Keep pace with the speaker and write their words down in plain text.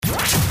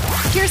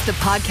Here's the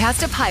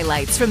podcast of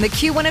highlights from the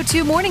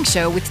Q102 Morning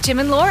Show with Tim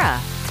and Laura.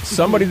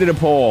 Somebody did a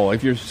poll.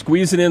 If you're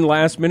squeezing in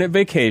last-minute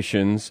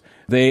vacations,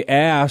 they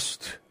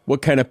asked,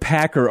 what kind of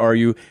packer are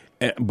you?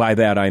 By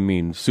that, I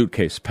mean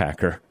suitcase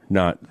packer,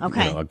 not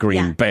a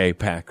Green Bay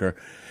packer.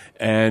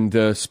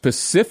 And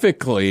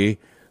specifically,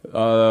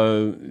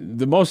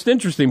 the most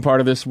interesting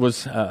part of this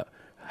was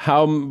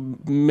how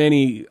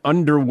many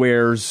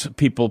underwears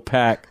people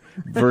pack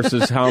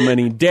versus how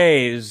many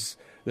days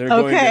they're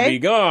going to be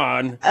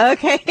gone.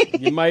 Okay.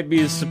 You might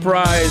be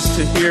surprised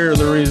to hear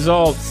the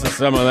results of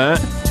some of that.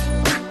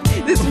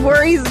 This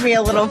worries me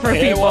a little for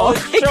people. Well,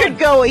 it could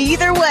go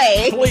either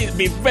way. Please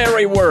be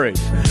very worried.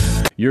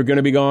 You're going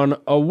to be gone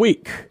a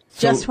week.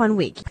 Just 1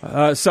 week.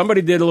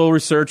 Somebody did a little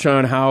research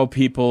on how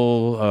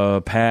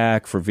people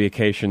pack for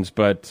vacations,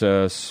 but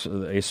a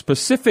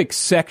specific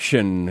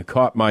section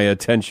caught my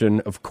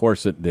attention. Of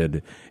course it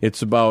did.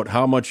 It's about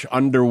how much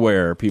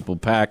underwear people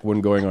pack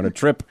when going on a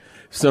trip.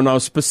 So now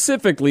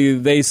specifically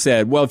they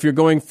said, well, if you're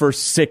going for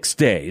 6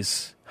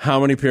 days, how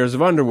many pairs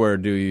of underwear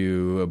do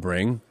you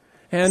bring?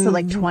 And so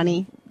like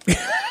 20.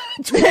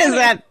 Is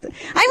that?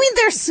 I mean,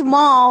 they're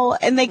small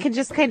and they can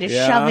just kind of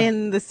shove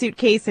in the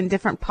suitcase in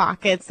different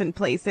pockets and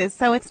places.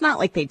 So it's not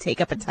like they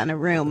take up a ton of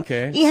room.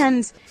 Okay.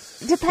 And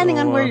depending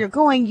on where you're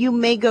going, you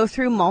may go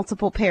through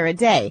multiple pair a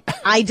day.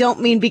 I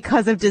don't mean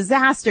because of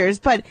disasters,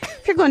 but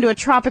if you're going to a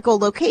tropical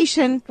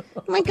location,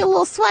 you might get a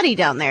little sweaty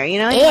down there. You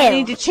know, you might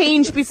need to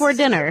change before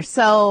dinner.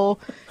 So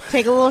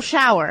take a little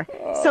shower.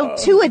 So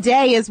 2 a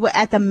day is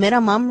at the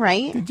minimum,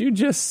 right? Did you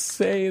just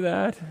say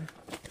that?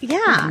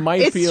 Yeah,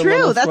 it's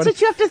true. That's what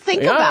you have to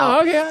think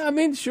about. Yeah, I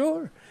mean,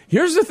 sure.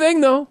 Here's the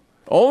thing, though.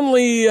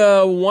 Only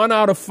 1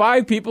 out of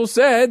 5 people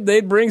said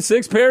they'd bring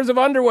 6 pairs of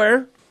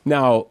underwear.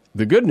 Now,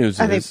 the good news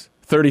is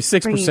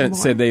 36%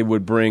 said they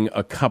would bring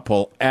a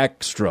couple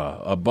extra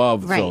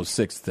above those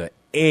 6 to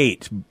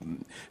 8.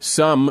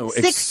 Some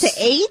 6 to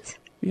 8?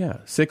 Yeah,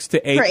 6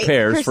 to 8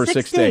 pairs for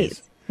 6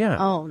 days. Yeah.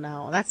 Oh,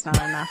 no, that's not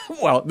enough.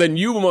 Well, then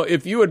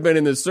if you had been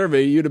in this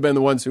survey, you'd have been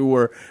the ones who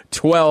were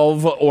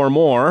 12 or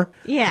more.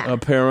 Yeah.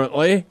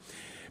 Apparently.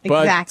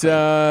 But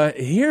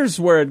exactly. Here's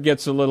where it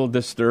gets a little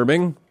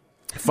disturbing.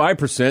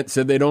 5%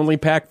 said they'd only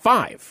pack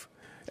 5.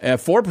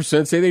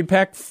 4% say they'd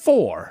pack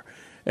 4.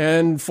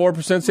 And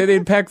 4% say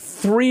they'd pack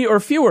 3 or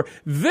fewer.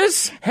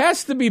 This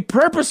has to be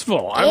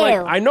purposeful. I'm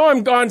like, I know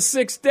I'm gone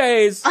 6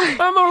 days.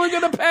 I'm only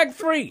going to pack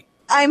 3.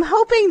 I'm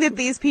hoping that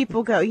these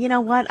people go, you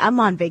know what? I'm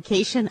on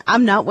vacation.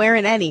 I'm not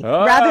wearing any.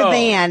 Rather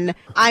than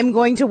I'm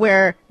going to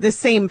wear the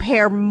same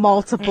pair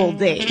multiple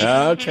days.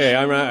 Okay,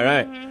 I'm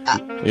right.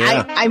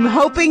 I'm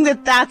hoping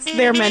that that's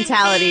their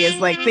mentality is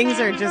like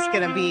things are just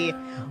going to be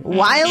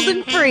wild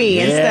and free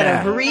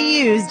instead of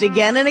reused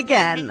again and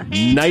again.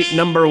 Night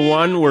number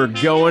 1, we're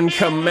going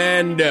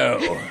commando.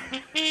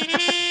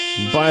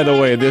 By the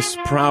way, this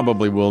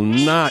probably will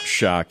not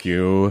shock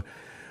you.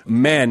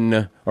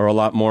 Men are a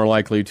lot more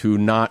likely to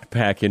not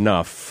pack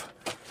enough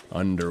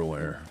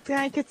underwear.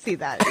 Yeah, I could see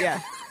that,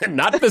 yeah.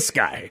 Not this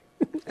guy.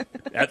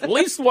 At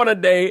least 1 a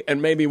day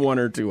and maybe 1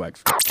 or 2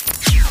 extra.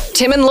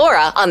 Tim and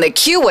Laura on the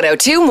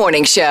Q102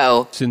 Morning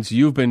Show. Since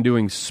you've been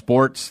doing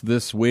sports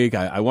this week,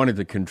 I wanted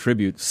to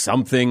contribute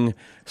something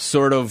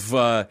sort of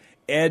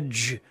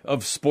edge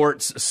of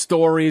sports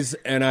stories,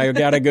 and I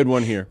got a good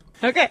one here.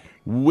 Okay.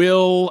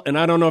 And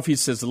I don't know if he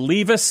says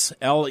Levis,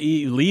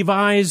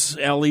 Levi's,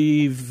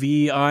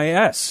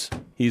 Levis.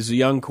 He's a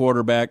young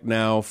quarterback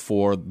now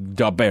for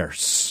the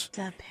Bears.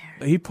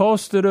 He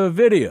posted a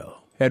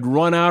video, had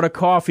run out of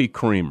coffee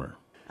creamer.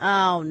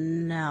 Oh,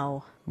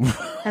 no.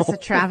 That's a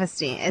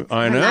travesty. I know.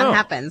 When that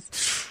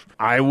happens.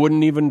 I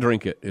wouldn't even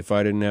drink it if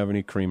I didn't have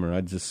any creamer.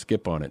 I'd just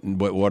skip on it.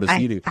 And what does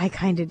he do? I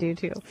kind of do,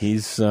 too.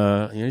 He's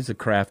a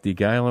crafty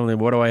guy.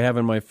 What do I have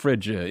in my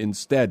fridge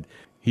instead?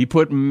 He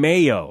put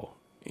MAYO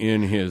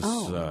in his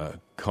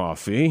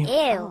coffee.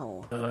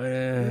 Ew.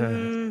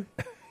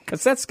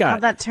 Because that's got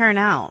How'd that turn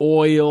out?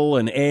 Oil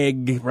and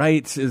egg,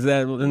 right?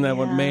 Isn't that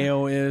what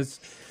MAYO is?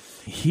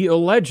 He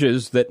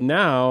alleges that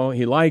now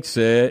he likes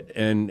it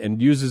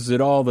and uses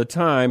it all the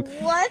time.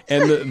 What?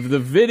 And the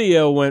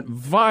video went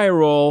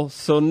viral,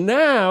 so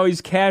now he's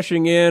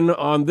cashing in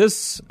on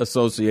this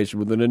association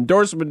with an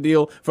endorsement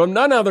deal from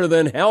none other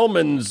than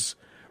Hellmann's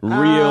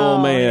Real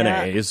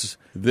Mayonnaise.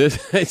 Yeah.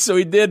 So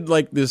he did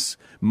like this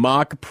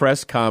mock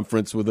press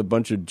conference with a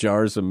bunch of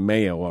jars of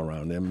mayo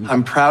around him.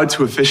 I'm proud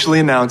to officially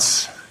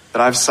announce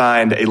that I've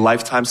signed a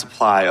lifetime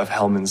supply of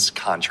Hellmann's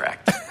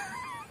contract.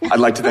 I'd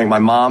like to thank my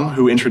mom,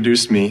 who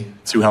introduced me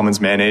to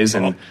Hellmann's mayonnaise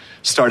and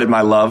started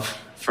my love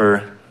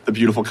for the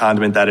beautiful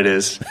condiment that it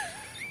is,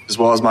 as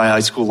well as my high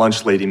school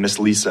lunch lady, Miss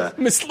Lisa,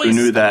 who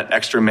knew that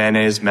extra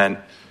mayonnaise meant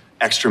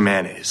extra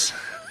mayonnaise.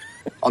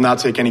 I'll now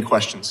take any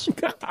questions.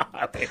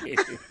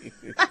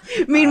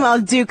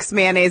 Meanwhile, Duke's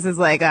mayonnaise is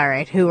like, all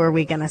right, who are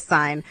we going to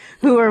sign?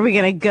 Who are we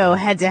going to go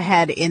head to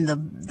head in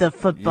the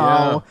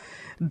football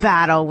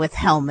battle with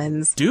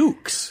Hellmann's.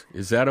 Duke's?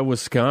 Is that a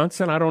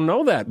Wisconsin? I don't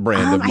know that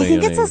brand of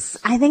mayonnaise.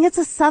 I think it's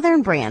a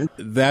Southern brand.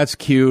 That's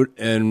cute.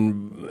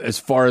 And as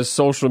far as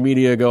social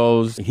media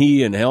goes,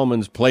 he and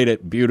Hellmann's played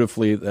it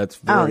beautifully. That's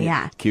very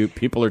cute.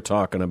 People are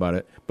talking about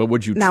it. But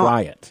would you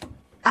try it?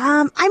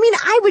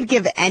 I would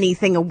give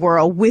anything a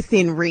whirl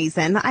within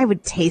reason. I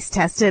would taste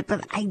test it,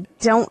 but I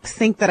don't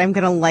think that I'm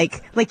going to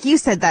like you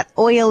said, that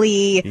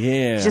oily,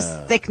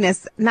 just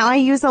thickness. Now, I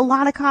use a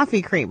lot of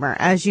coffee creamer,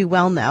 as you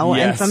well know,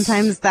 and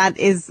sometimes that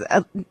is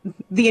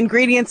the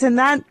ingredients in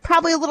that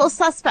probably a little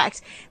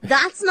suspect.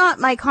 That's not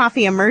my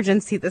coffee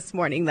emergency this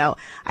morning, though.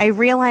 I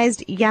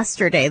realized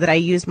yesterday that I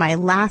used my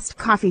last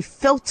coffee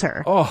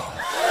filter.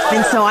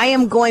 And so I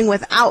am going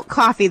without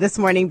coffee this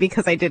morning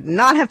because I did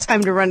not have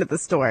time to run to the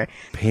store.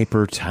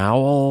 Paper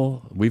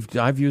towel.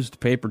 I've used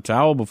paper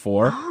towel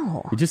before.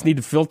 You just need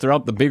to filter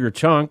out the bigger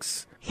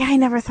chunks. Yeah, I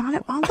never thought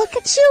it. Well, look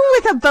at you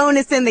with a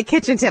bonus in the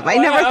kitchen tip. I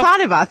never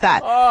thought about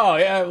that. Oh,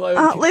 yeah.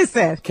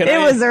 Listen,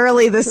 was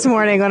early this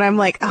morning when I'm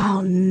like,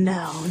 oh,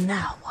 no,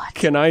 now what?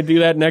 Can I do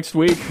that next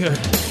week?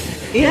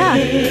 Yeah.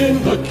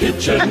 In the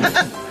kitchen.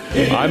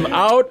 I'm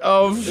out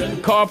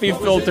of coffee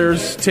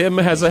filters. Tim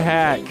has a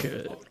hack.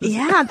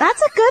 Yeah,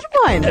 that's a good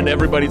one. And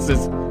everybody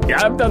says,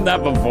 yeah, I've done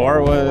that before.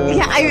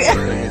 Yeah,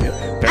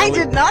 I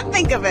did not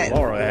think of it.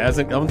 Laura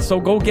hasn't. So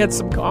go get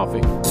some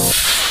coffee.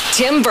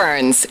 Tim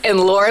Burns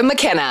and Laura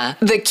McKenna,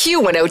 the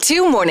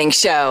Q102 Morning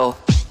Show.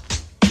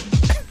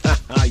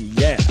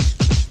 Yeah.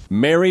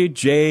 Mary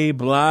J.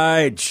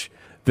 Blige.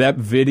 That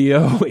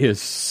video is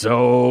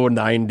so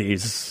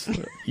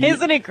 90s.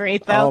 Isn't it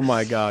great, though? Oh,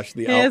 my gosh.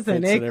 The outfits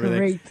and everything.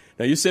 Great?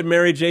 Now, you said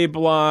Mary J.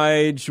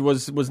 Blige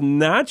was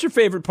not your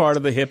favorite part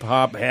of the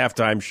hip-hop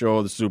halftime show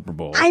of the Super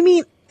Bowl. I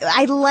mean,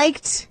 I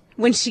liked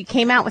when she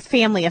came out with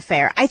Family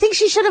Affair. I think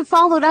she should have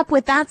followed up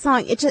with that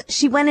song.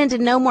 She went into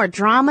No More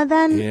Drama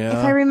then, if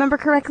I remember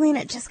correctly, and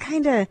it just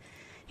kind of...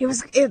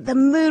 the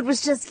mood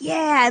was just,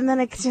 and then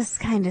it just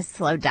kind of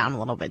slowed down a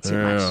little bit too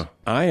much.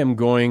 I am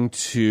going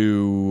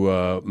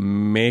to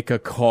make a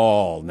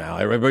call now.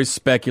 Everybody's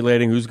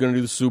speculating who's going to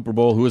do the Super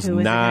Bowl, who is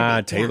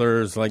not.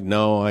 Taylor's like,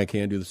 no, I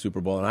can't do the Super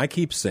Bowl. And I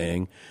keep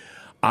saying,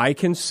 I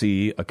can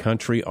see a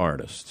country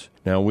artist.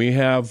 Now, we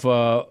have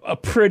a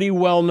pretty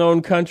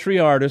well-known country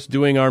artist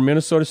doing our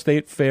Minnesota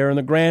State Fair in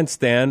the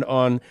grandstand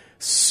on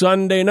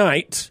Sunday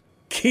night,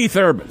 Keith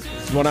Urban.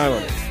 That's what I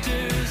want to do.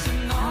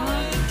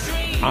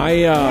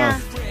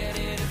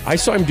 I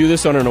saw him do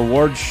this on an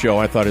awards show.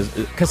 I thought,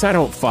 because I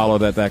don't follow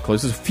that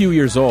close. It's a few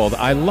years old.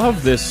 I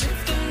love this.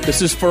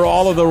 This is for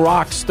all of the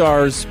rock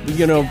stars,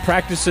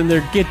 practicing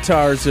their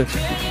guitars.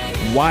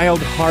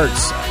 Wild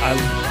Hearts.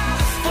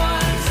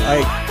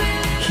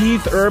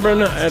 Keith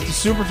Urban at the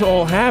Super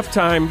Bowl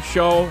halftime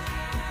show.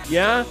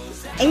 Yeah?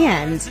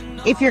 And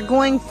if you're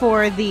going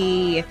for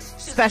the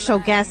special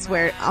guest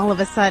where all of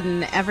a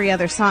sudden every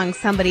other song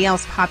somebody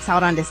else pops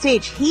out onto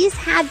stage, he's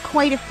had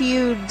quite a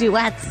few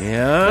duets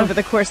over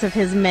the course of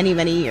his many,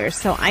 many years.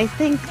 So I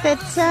think that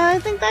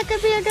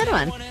could be a good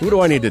one. Who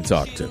do I need to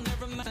talk to?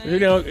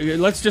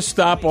 Let's just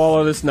stop all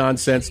of this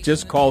nonsense.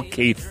 Just call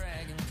Keith.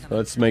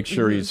 Let's make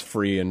sure he's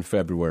free in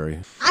February.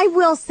 I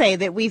will say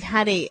that we've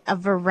had a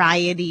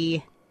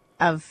variety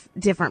of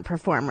different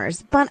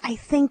performers, but I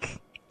think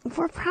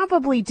we're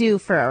probably due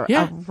for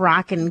a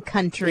rock and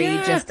country,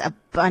 just a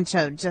bunch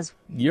of just...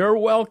 You're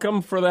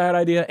welcome for that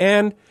idea.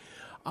 And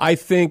I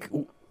think,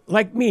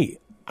 like me,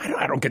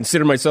 I don't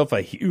consider myself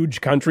a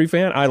huge country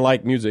fan. I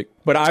like music,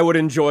 but I would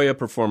enjoy a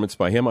performance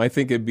by him. I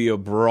think it'd be a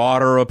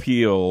broader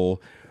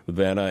appeal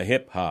than a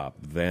hip-hop,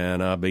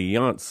 than a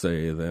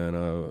Beyonce, than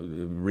a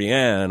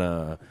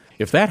Rihanna.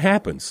 If that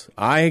happens,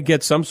 I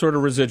get some sort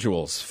of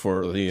residuals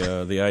for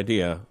the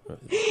idea.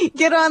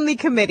 Get on the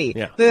committee,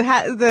 the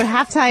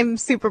halftime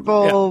Super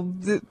Bowl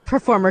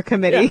performer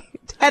committee,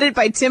 headed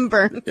by Tim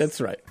Burns.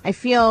 That's right. I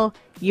feel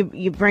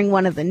you bring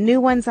one of the new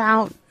ones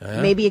out,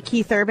 maybe a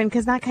Keith Urban,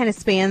 because that kind of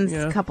spans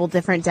a couple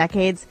different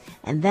decades,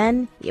 and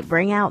then you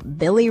bring out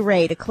Billy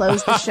Ray to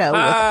close the show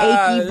with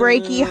Achy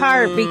Breaky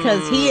Heart,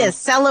 because he is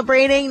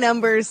celebrating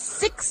number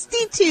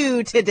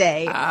 62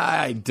 today.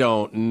 I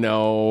don't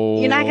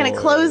know. You're not going to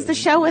close the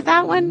show with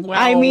that one? Well,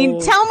 I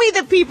mean, tell me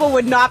that people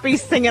would not be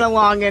singing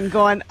along and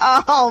going,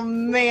 oh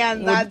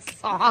man, that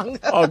song.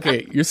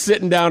 Okay, you're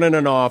sitting down in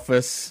an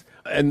office,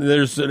 and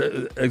there's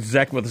an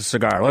exec with a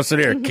cigar. Listen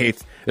here,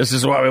 Keith. This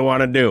is what we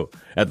want to do.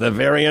 At the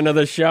very end of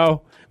the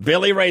show,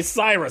 Billy Ray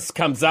Cyrus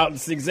comes out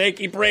and sings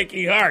Achy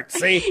Breaky Heart,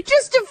 see?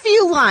 Just a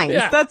few lines.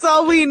 Yeah. That's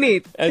all we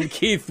need. And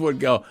Keith would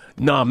go,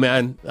 no,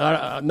 man,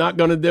 I'm not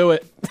going to do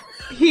it.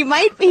 He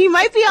might be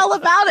all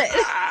about it.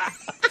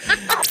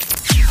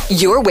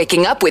 You're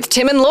waking up with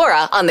Tim and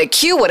Laura on the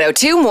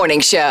Q102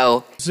 Morning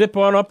Show. Zip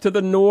on up to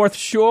the North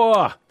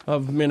Shore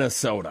of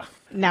Minnesota.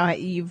 Now,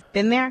 you've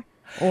been there?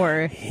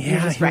 Or you're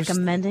just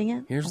recommending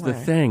it? Here's the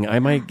thing. I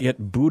might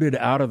get booted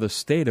out of the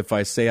state if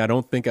I say I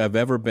don't think I've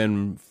ever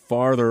been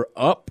farther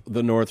up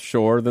the North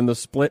Shore than the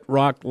Split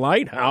Rock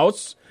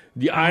Lighthouse.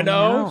 I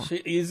know.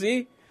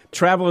 Easy.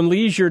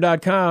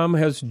 Travelandleisure.com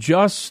has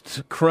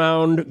just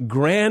crowned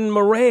Grand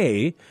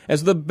Marais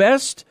as the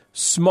best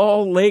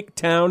small lake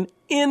town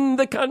in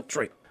the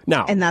country.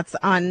 Now, and that's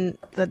on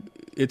the...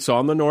 It's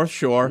on the North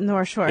Shore.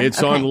 North Shore.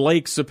 It's on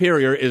Lake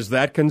Superior. Is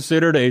that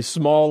considered a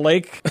small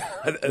lake?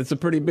 It's a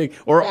pretty big...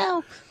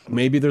 Or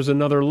maybe there's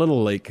another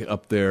little lake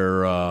up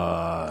there.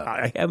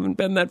 I haven't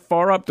been that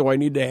far up. Do I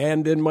need to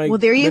hand in my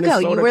there you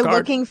Minnesota go. You were card?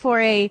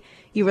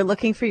 You were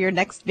looking for your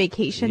next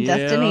vacation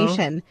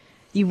destination.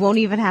 You won't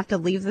even have to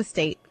leave the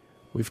state.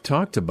 We've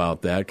talked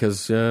about that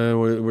because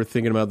we're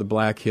thinking about the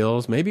Black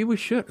Hills. Maybe we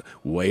should.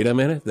 Wait a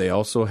minute. They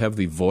also have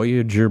the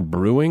Voyager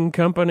Brewing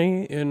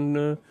Company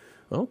in...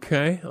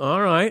 Okay,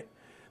 all right.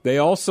 They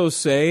also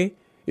say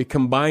it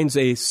combines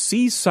a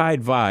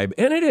seaside vibe,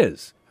 and it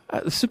is.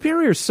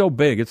 Superior's so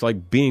big, it's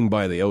like being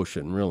by the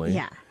ocean, really.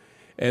 Yeah.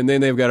 And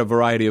then they've got a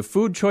variety of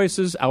food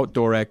choices,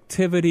 outdoor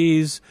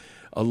activities,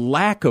 a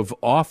lack of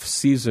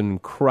off-season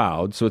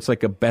crowd, so it's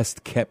like a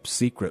best-kept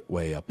secret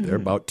way up there,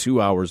 about 2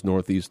 hours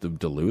northeast of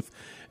Duluth.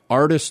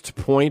 Artist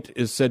Point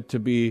is said to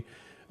be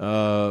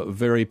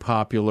very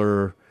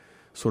popular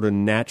sort of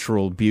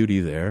natural beauty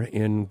there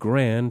in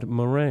Grand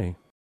Marais.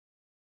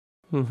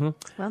 Mm-hmm.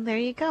 Well, there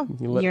you go.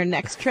 Your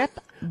next trip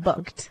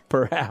booked.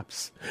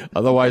 Perhaps.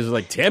 Otherwise, it's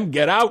like, Tim,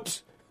 get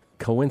out.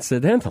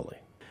 Coincidentally,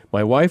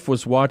 my wife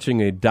was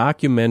watching a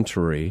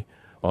documentary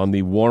on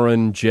the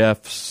Warren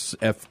Jeffs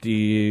what do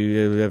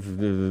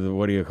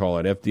you call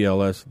it?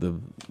 FDLS, the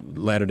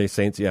Latter-day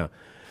Saints, yeah.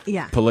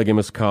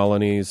 Polygamous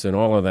colonies and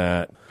all of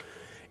that.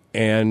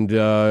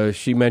 And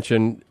she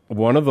mentioned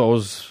one of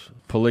those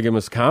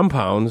polygamous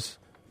compounds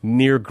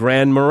near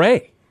Grand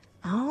Marais.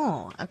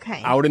 Oh,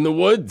 okay. Out in the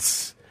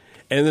woods.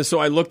 And so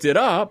I looked it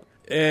up,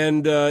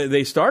 and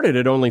they started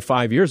it only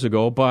 5 years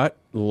ago, but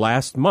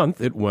last month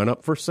it went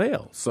up for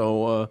sale.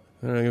 So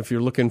if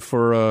you're looking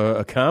for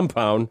a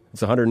compound,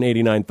 it's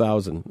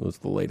 $189,000 was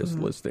the latest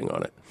listing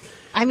on it.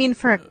 I mean,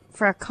 for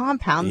a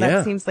compound,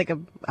 that seems like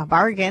a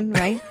bargain,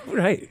 right?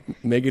 Right.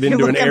 Make it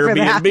into an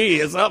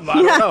Airbnb or something. I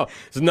don't know.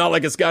 It's not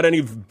like it's got any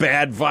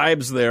bad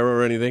vibes there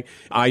or anything.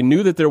 I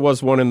knew that there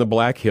was one in the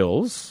Black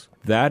Hills.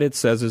 That, it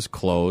says, is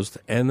closed.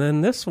 And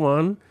then this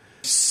one...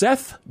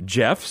 Seth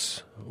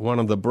Jeffs, one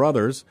of the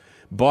brothers,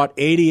 bought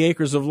 80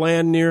 acres of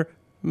land near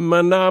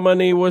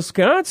Menominee,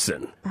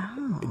 Wisconsin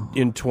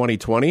in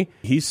 2020.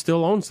 He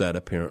still owns that,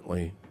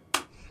 apparently.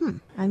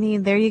 I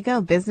mean, there you go.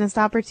 Business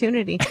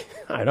opportunity.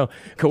 I know.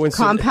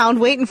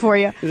 Compound waiting for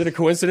you. Is it a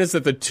coincidence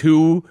that the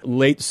two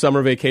late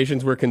summer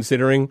vacations we're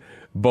considering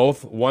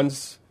both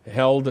once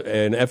held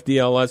an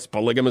FDLS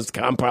polygamous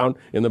compound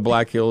in the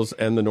Black Hills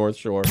and the North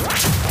Shore?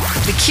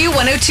 The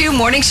Q102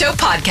 Morning Show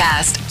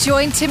Podcast.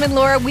 Join Tim and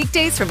Laura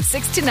weekdays from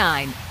 6 to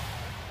 9.